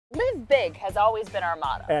big has always been our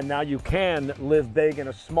motto. And now you can live big in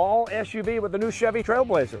a small SUV with the new Chevy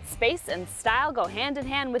Trailblazer. Space and style go hand in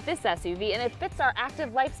hand with this SUV, and it fits our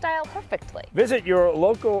active lifestyle perfectly. Visit your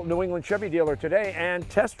local New England Chevy dealer today and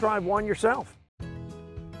test drive one yourself.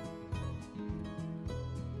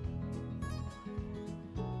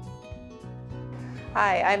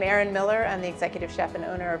 Hi, I'm Erin Miller. I'm the executive chef and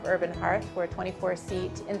owner of Urban Hearth. We're a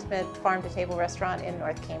 24-seat, intimate farm-to-table restaurant in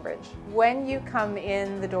North Cambridge. When you come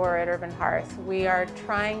in the door at Urban Hearth, we are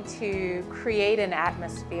trying to create an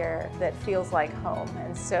atmosphere that feels like home.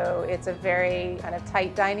 And so it's a very kind of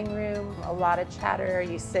tight dining room, a lot of chatter.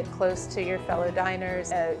 You sit close to your fellow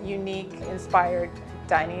diners, a unique, inspired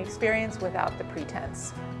dining experience without the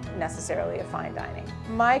pretense necessarily of fine dining.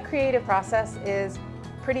 My creative process is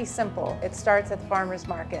pretty simple. It starts at the farmer's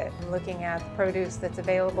market, looking at the produce that's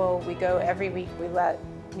available. We go every week. We let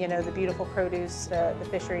the beautiful produce, the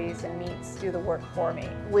fisheries and meats do the work for me.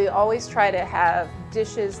 We always try to have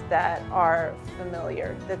dishes that are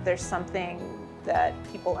familiar, that there's something that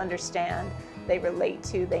people understand, they relate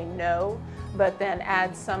to, they know, but then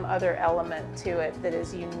add some other element to it that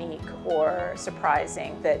is unique or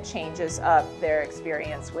surprising, that changes up their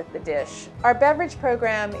experience with the dish. Our beverage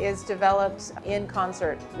program is developed in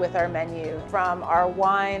concert with our menu. From our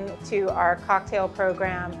wine to our cocktail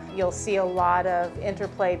program, you'll see a lot of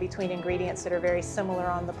interplay between ingredients that are very similar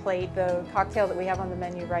on the plate. The cocktail that we have on the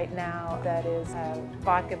menu right now, that is a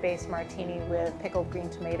vodka-based martini with pickled green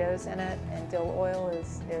tomatoes in it and dill oil,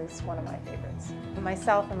 is one of my favorites.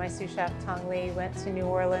 Myself and my sous chef, Lee, went to New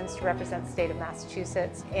Orleans to represent the state of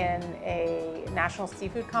Massachusetts in a national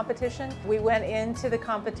seafood competition. We went into the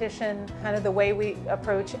competition kind of the way we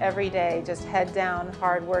approach every day, just head down,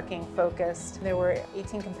 hard-working, focused. There were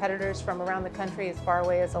 18 competitors from around the country, as far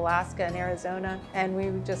away as Alaska and Arizona, and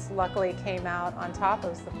we just luckily came out on top. I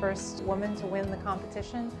was the first woman to win the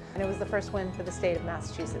competition, and it was the first win for the state of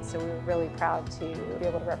Massachusetts, so we were really proud to be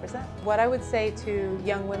able to represent. What I would say to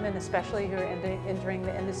young women, especially who are entering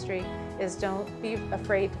the industry, is don't be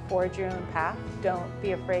afraid to forge your own path. Don't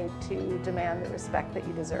be afraid to demand the respect that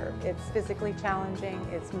you deserve. It's physically challenging,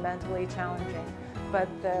 it's mentally challenging, but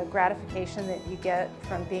the gratification that you get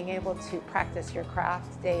from being able to practice your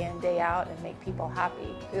craft day in, day out and make people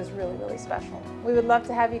happy is really, really special. We would love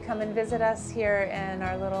to have you come and visit us here in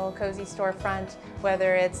our little cozy storefront,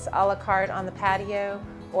 whether it's a la carte on the patio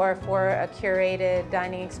or for a curated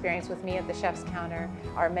dining experience with me at the chef's counter.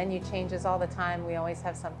 Our menu changes all the time. We always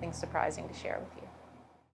have something surprising to share with you.